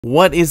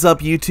What is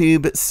up,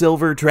 YouTube?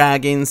 Silver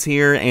Dragons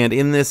here, and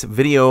in this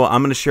video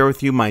I'm going to share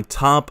with you my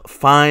top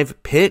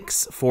 5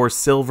 picks for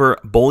silver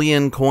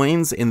bullion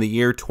coins in the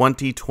year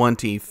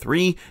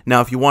 2023.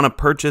 Now, if you want to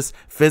purchase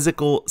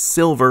physical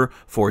silver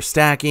for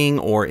stacking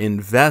or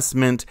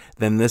investment,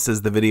 then this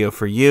is the video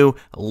for you.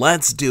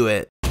 Let's do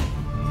it.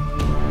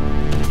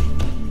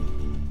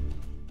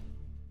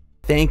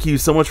 Thank you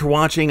so much for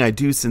watching. I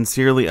do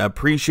sincerely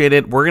appreciate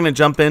it. We're going to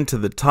jump into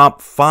the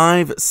top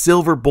 5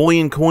 silver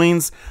bullion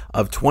coins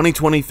of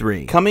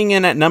 2023. Coming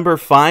in at number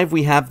 5,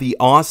 we have the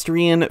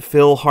Austrian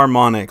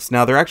Philharmonics.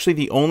 Now, they're actually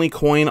the only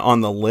coin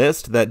on the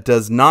list that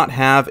does not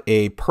have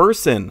a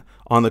person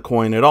on the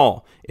coin at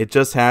all. It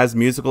just has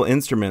musical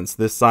instruments.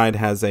 This side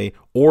has a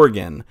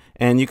organ,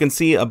 and you can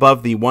see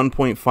above the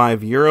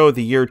 1.5 euro,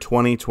 the year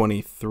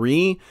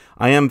 2023.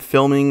 I am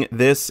filming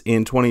this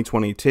in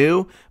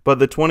 2022, but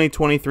the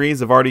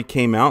 2023s have already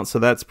came out, so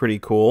that's pretty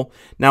cool.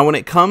 Now, when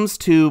it comes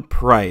to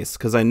price,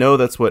 because I know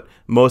that's what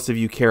most of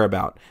you care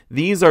about,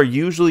 these are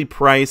usually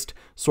priced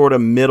sort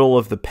of middle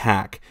of the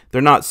pack.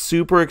 They're not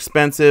super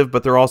expensive,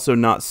 but they're also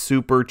not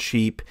super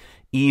cheap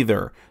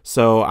either.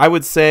 So I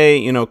would say,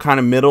 you know, kind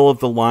of middle of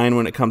the line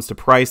when it comes to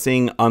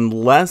pricing,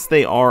 unless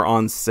they are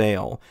on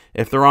sale.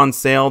 If they're on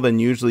sale, then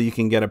usually you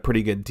can get a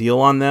pretty good deal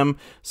on them.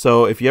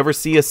 So if you ever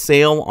see a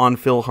sale on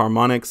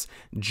Philharmonics,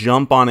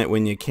 jump on it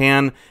when you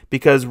can,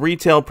 because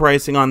retail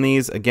pricing on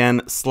these,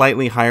 again,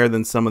 slightly higher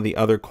than some of the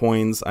other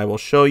coins I will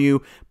show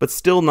you, but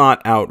still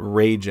not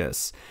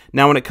outrageous.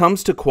 Now, when it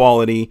comes to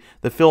quality,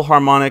 the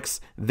Philharmonics,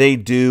 they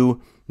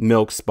do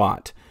milk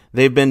spot.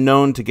 They've been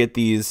known to get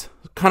these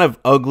kind of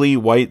ugly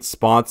white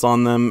spots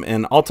on them,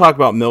 and I'll talk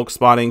about milk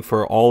spotting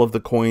for all of the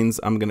coins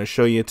I'm going to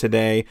show you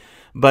today,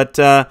 but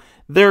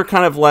they're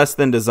kind of less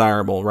than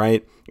desirable,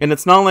 right? And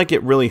it's not like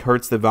it really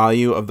hurts the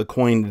value of the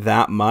coin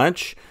that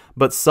much,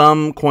 but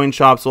some coin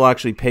shops will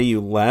actually pay you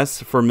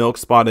less for milk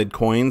spotted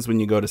coins when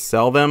you go to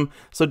sell them,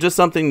 so just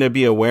something to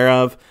be aware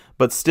of.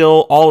 But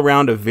still, all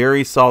around a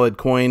very solid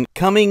coin.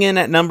 Coming in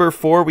at number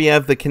 4, we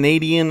have the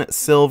Canadian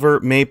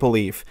Silver Maple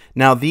Leaf.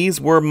 Now, these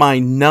were my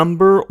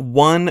number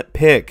 1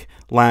 pick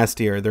last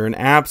year. They're an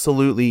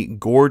absolutely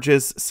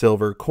gorgeous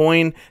silver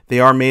coin.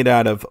 They are made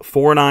out of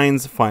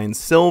 4/9 fine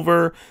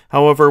silver.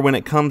 However, when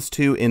it comes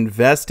to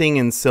investing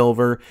in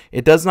silver,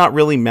 it does not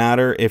really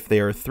matter if they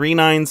are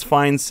 3/9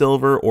 fine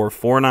silver or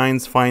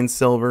 4/9 fine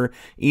silver.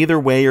 Either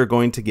way, you're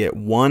going to get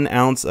 1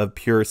 ounce of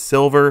pure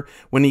silver.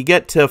 When you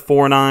get to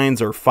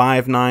 4/9 or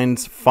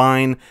 5/9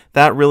 fine,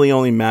 that really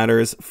only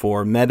matters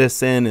for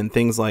medicine and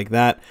things like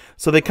that.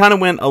 So they kind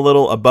of went a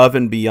little above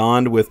and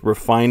beyond with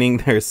refining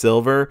their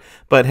silver,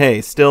 but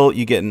hey, still,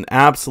 you get an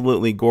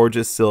absolutely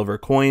gorgeous silver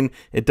coin.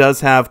 It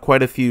does have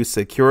quite a few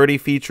security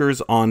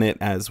features on it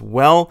as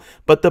well,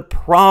 but the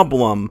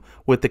problem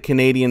with the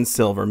Canadian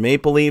Silver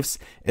Maple Leafs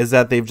is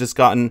that they've just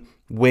gotten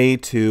way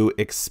too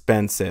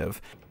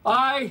expensive.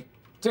 I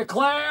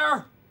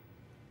declare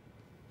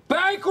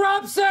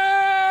bankruptcy!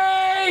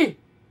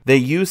 They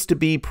used to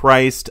be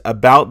priced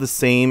about the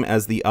same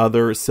as the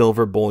other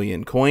silver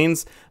bullion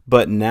coins,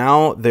 but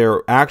now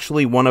they're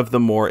actually one of the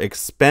more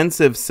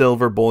expensive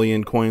silver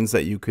bullion coins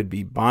that you could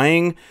be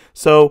buying.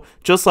 So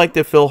just like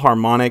the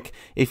Philharmonic,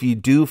 if you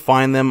do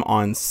find them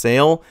on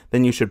sale,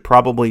 then you should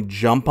probably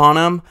jump on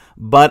them.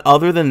 But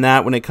other than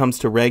that, when it comes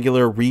to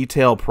regular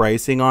retail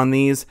pricing on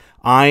these,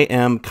 I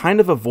am kind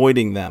of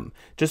avoiding them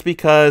just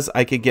because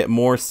I could get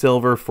more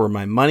silver for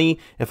my money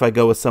if I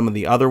go with some of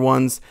the other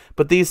ones,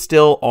 but these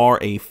still are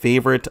a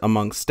favorite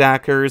among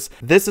stackers.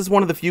 This is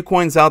one of the few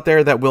coins out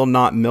there that will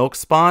not milk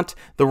spot.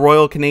 The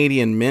Royal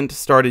Canadian Mint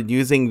started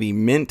using the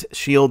Mint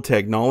Shield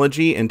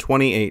technology in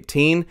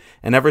 2018,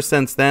 and ever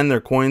since then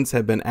their coins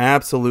have been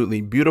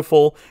absolutely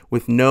beautiful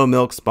with no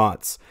milk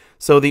spots.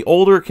 So the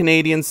older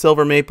Canadian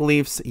Silver Maple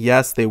Leafs,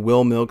 yes, they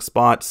will milk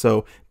spot,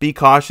 so be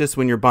cautious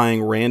when you're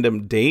buying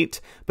random date,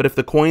 but if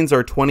the coins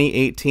are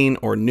 2018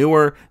 or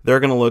newer,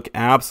 they're going to look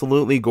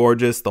absolutely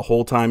gorgeous the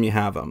whole time you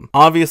have them.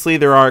 Obviously,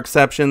 there are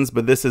exceptions,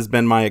 but this has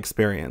been my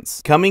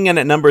experience. Coming in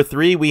at number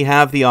 3, we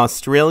have the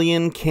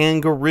Australian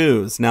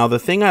Kangaroos. Now, the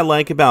thing I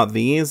like about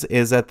these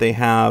is that they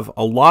have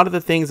a lot of the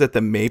things that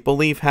the Maple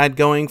Leaf had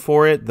going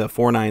for it, the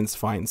 4/9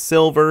 fine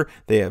silver,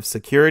 they have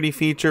security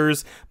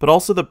features, but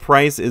also the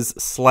price is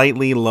slightly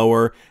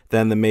lower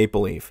than the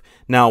Maple Leaf.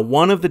 Now,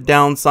 one of the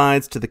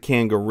downsides to the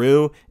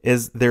Kangaroo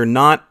is they're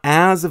not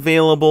as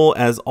available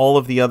as all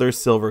of the other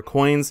silver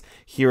coins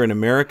here in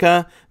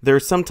America. They're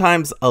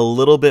sometimes a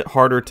little bit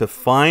harder to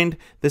find.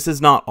 This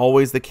is not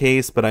always the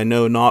case, but I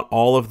know not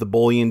all of the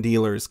bullion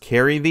dealers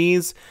carry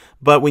these.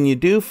 But when you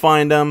do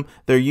find them,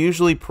 they're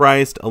usually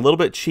priced a little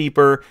bit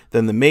cheaper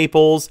than the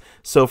Maples.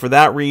 So for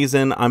that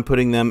reason, I'm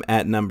putting them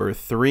at number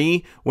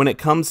 3. When it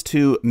comes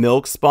to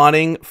milk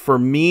spotting, for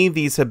me,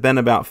 these have been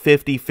about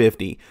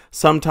 50-50.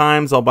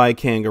 Sometimes I'll buy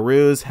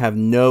Kangaroos, have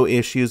no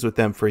issues with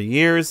them for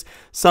years.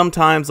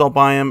 Sometimes I'll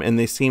buy them and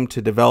they seem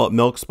to develop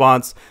milk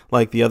spots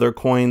like the other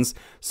coins.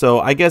 So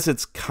I guess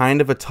it's kind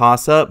of a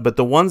toss-up, but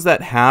the ones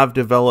that have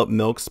developed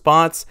milk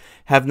spots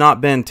have not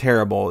been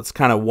terrible. It's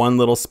kind of one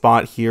little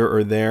spot here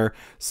or there.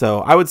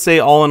 So I would say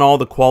all in all,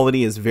 the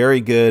quality is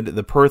very good.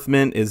 The Perth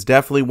Mint is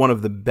definitely one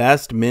of the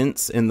best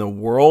mints in the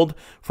world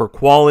for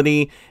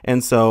quality,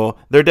 and so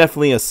they're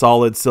definitely a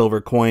solid silver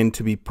coin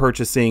to be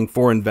purchasing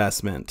for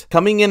investment.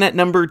 Coming in at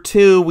number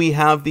 2, we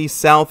have the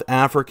South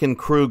African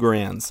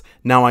Krugerrands.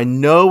 Now I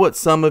know what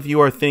some of you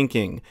are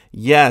thinking.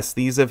 Yes,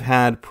 these have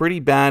had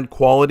pretty bad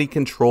quality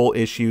control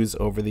issues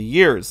over the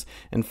years.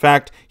 In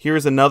fact,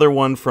 here's another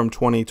one from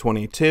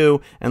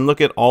 2022, and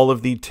look at all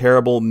of the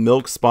terrible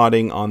milk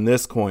spotting on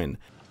this coin.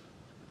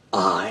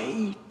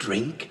 I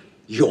drink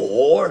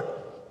your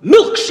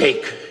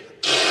milkshake.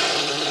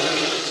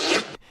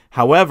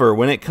 However,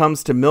 when it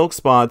comes to milk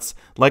spots,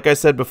 like I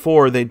said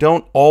before, they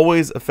don't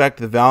always affect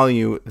the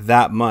value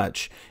that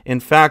much. In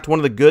fact, one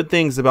of the good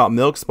things about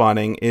milk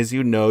spotting is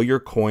you know your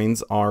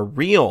coins are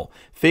real.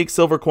 Fake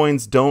silver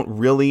coins don't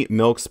really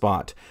milk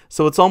spot.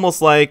 So it's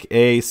almost like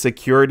a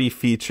security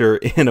feature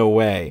in a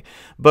way.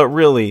 But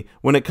really,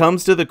 when it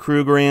comes to the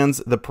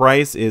Krugerrands, the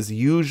price is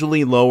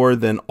usually lower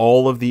than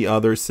all of the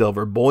other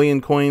silver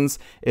bullion coins,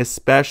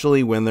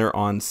 especially when they're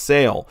on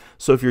sale.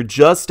 So if you're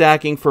just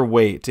stacking for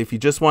weight, if you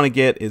just want to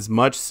get as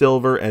much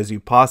silver as you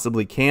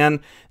possibly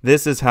can,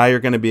 this is how you're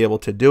going to be able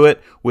to do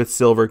it with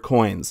silver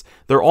coins.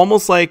 They're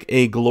almost like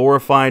a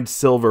glorified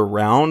silver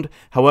round.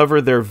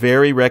 However, they're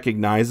very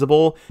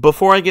recognizable.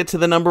 Before I get to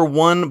the number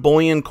 1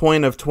 bullion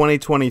coin of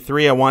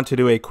 2023, I want to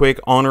do a quick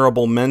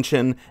honorable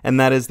mention, and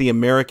that is the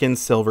American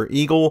Silver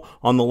Eagle.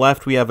 On the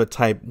left, we have a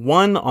Type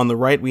 1. On the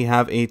right, we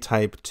have a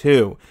Type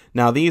 2.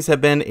 Now, these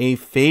have been a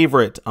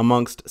favorite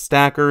amongst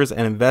stackers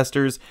and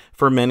investors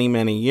for many,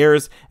 many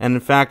years. And in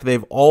fact,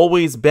 they've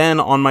always been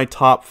on my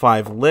top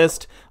 5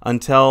 list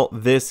until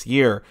this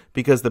year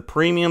because the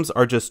premiums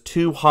are just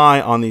too high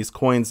on these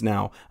coins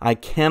now. I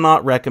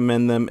cannot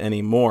recommend them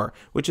anymore,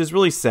 which is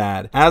really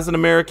sad. As an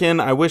American,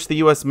 I wish the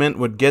US Mint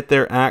would get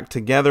their act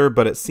together,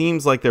 but it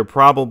seems like they're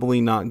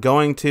probably not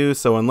going to.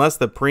 So unless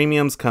the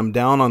premiums come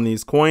down on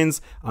these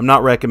coins, I'm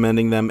not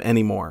recommending them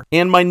anymore.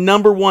 And my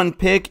number 1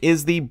 pick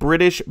is the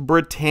British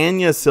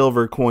Britannia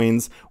silver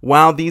coins.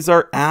 Wow, these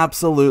are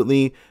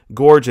absolutely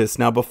gorgeous.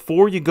 Now,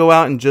 before you go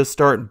out and just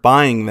start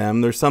buying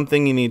them, there's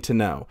something you need to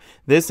know.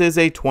 This is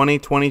a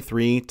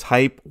 2023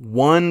 Type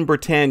 1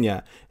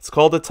 Britannia. It's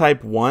called a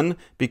Type 1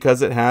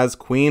 because it has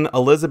Queen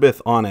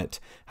Elizabeth on it.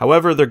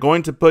 However, they're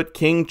going to put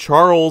King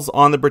Charles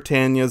on the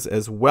Britannias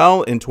as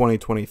well in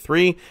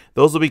 2023.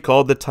 Those will be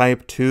called the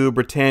Type 2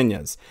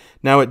 Britannias.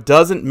 Now, it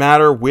doesn't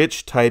matter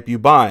which type you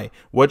buy.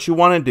 What you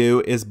want to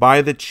do is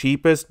buy the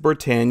cheapest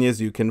Britannias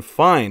you can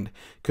find.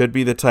 Could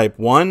be the Type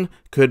 1,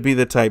 could be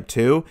the Type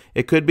 2,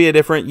 it could be a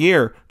different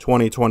year,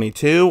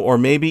 2022, or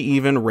maybe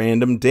even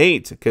random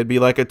date. It could be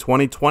like a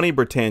 2020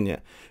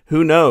 Britannia.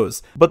 Who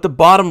knows? But the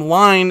bottom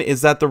line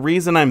is that the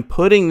reason I'm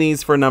putting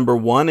these for number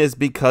 1 is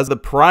because the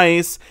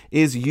price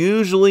is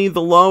usually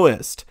the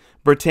lowest.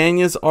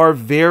 Britannias are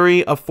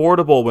very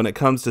affordable when it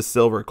comes to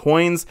silver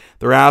coins.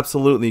 They're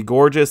absolutely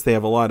gorgeous. They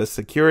have a lot of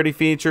security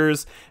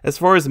features. As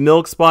far as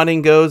milk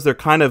spotting goes, they're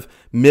kind of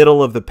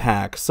middle of the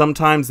pack.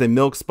 Sometimes they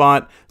milk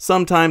spot,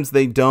 sometimes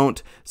they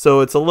don't. So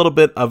it's a little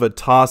bit of a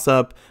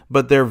toss-up,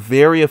 but they're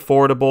very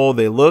affordable.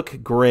 They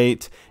look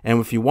great.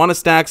 And if you want to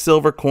stack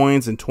silver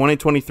coins in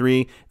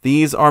 2023,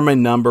 these are my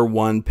number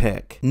 1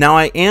 pick. Now,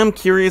 I am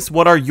curious,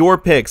 what are your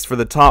picks for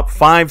the top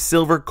 5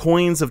 silver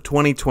coins of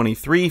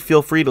 2023?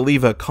 Feel free to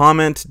leave a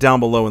comment down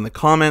below in the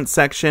comment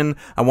section.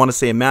 I want to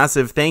say a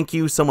massive thank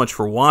you so much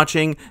for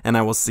watching, and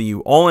I will see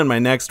you all in my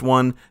next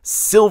one.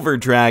 Silver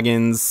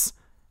Dragons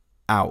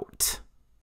out.